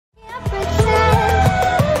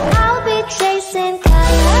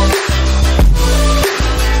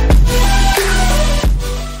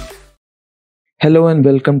Hello and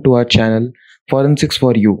welcome to our channel Forensics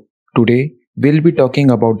for You. Today we'll be talking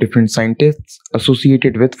about different scientists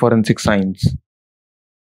associated with forensic science.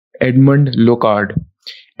 Edmond Locard.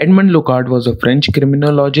 Edmond Locard was a French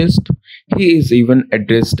criminologist. He is even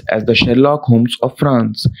addressed as the Sherlock Holmes of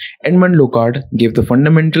France. Edmond Locard gave the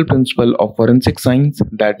fundamental principle of forensic science,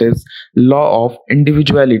 that is, law of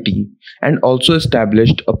individuality, and also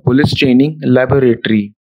established a police training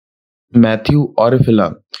laboratory. Matthew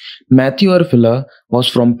Orfila. Matthew Orfila was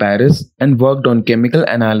from Paris and worked on chemical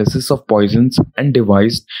analysis of poisons and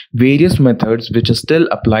devised various methods which are still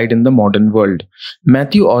applied in the modern world.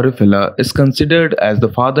 Matthew Orfila is considered as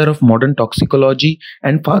the father of modern toxicology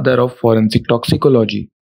and father of forensic toxicology.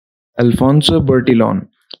 Alfonso Bertillon.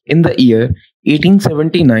 In the year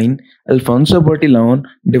 1879, Alfonso Bertillon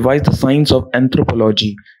devised the science of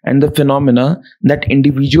anthropology and the phenomena that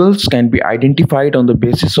individuals can be identified on the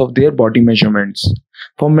basis of their body measurements.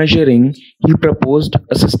 For measuring, he proposed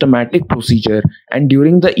a systematic procedure, and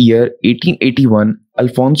during the year 1881,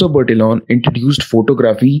 Alfonso Bertillon introduced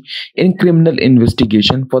photography in criminal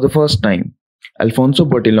investigation for the first time. Alfonso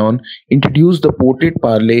Bertillon introduced the portrait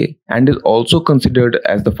parley and is also considered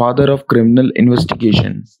as the father of criminal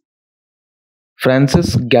investigation.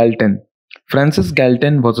 Francis Galton. Francis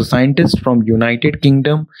Galton was a scientist from United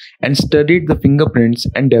Kingdom and studied the fingerprints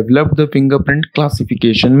and developed the fingerprint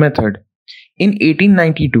classification method. In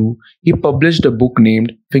 1892, he published a book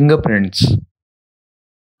named Fingerprints.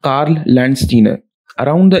 Karl Landsteiner.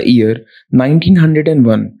 Around the year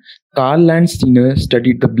 1901, Karl Landsteiner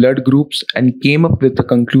studied the blood groups and came up with the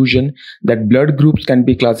conclusion that blood groups can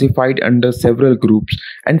be classified under several groups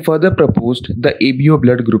and further proposed the ABO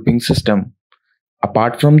blood grouping system.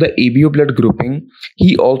 Apart from the ABO blood grouping,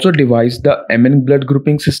 he also devised the MN blood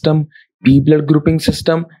grouping system, P blood grouping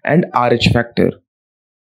system, and RH factor.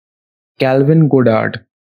 Calvin Goddard.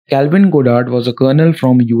 Calvin Goddard was a colonel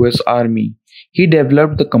from US Army. He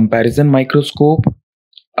developed the comparison microscope.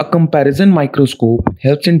 A comparison microscope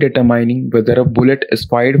helps in determining whether a bullet is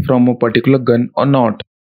fired from a particular gun or not.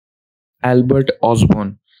 Albert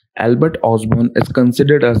Osborne. Albert Osborne is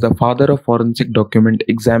considered as the father of forensic document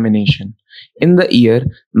examination. In the year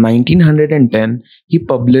 1910, he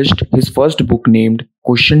published his first book named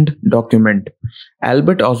Questioned Document.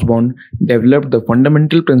 Albert Osborne developed the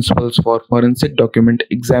fundamental principles for forensic document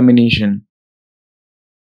examination.